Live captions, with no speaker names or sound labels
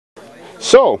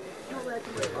So,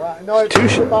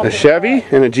 a Chevy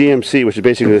and a GMC, which is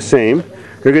basically the same.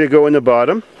 They're going to go in the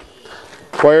bottom.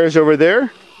 Wires over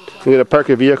there. I'm going to park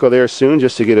a vehicle there soon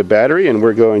just to get a battery, and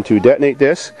we're going to detonate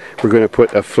this. We're going to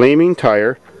put a flaming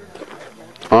tire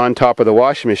on top of the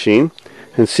washing machine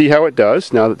and see how it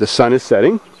does now that the sun is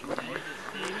setting.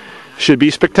 Should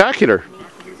be spectacular.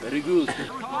 Very good.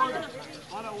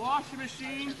 On a washing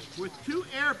machine with 2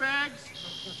 airbags.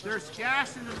 There's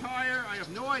gas in the tire. I have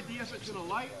no idea if it's going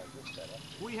to light.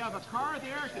 We have a car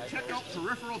there to check out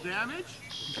peripheral damage.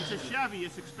 It's a Chevy.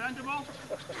 It's expendable.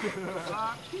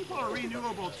 People are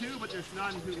renewable too, but there's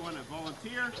none who want to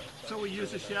volunteer. So we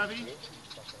use a Chevy.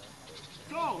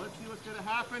 So let's see what's going to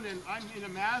happen. And I'm in a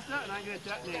Mazda, and I'm going to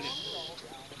detonate it.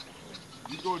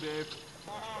 You go, Dave.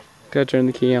 Gotta turn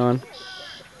the key on.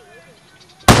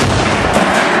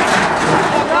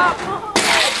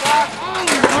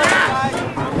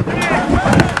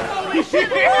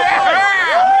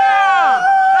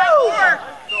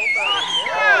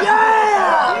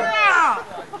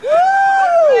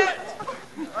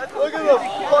 Look at the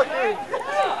fucking...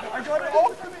 I got it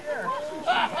all through the air. I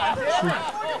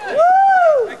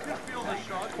could feel the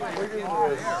shock.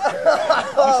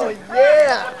 Oh,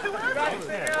 yeah! The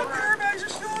airbags are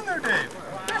still in there, Dave.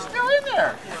 They're still in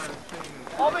there.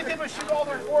 All they did was shoot all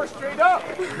their 4 straight up.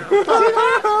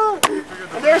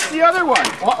 And there's the other one.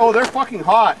 Oh, they're fucking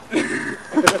hot. 2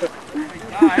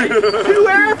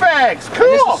 airbags. Cool.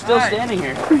 This is still standing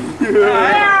here.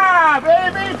 Yeah,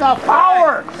 baby, the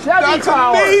power. Chevy That's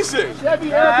power. amazing. Chevy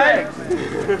airbags.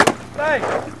 Hey,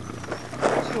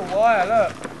 this is a wire,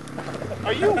 look.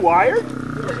 Are you wired?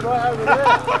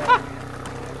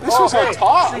 This was on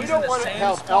top. We don't want to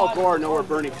have Al Gore know we're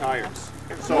burning tires.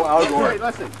 So Al Gore. Hey,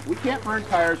 listen, we can't burn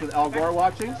tires with Al Gore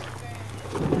watching.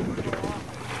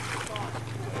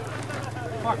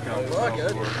 Fuck Al Gore.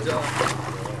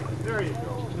 There you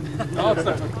go.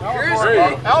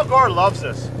 Al Gore loves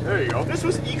us. There you go. This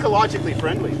was ecologically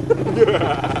friendly.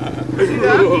 See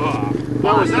that?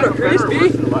 That was crispy.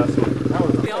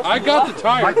 I got the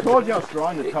tire. I told you how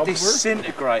strong the tubs were.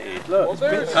 Disintegrated. Look.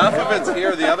 Half of it's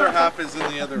here, the other half is in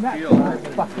the other field. There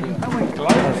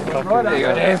you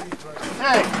go, Dave.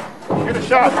 Hey, get a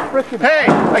shot. Hey,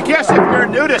 I guess if you're a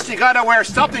nudist, you gotta wear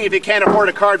something if you can't afford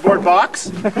a cardboard box.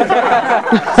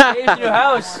 Saves your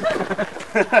house.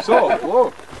 So,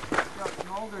 whoa.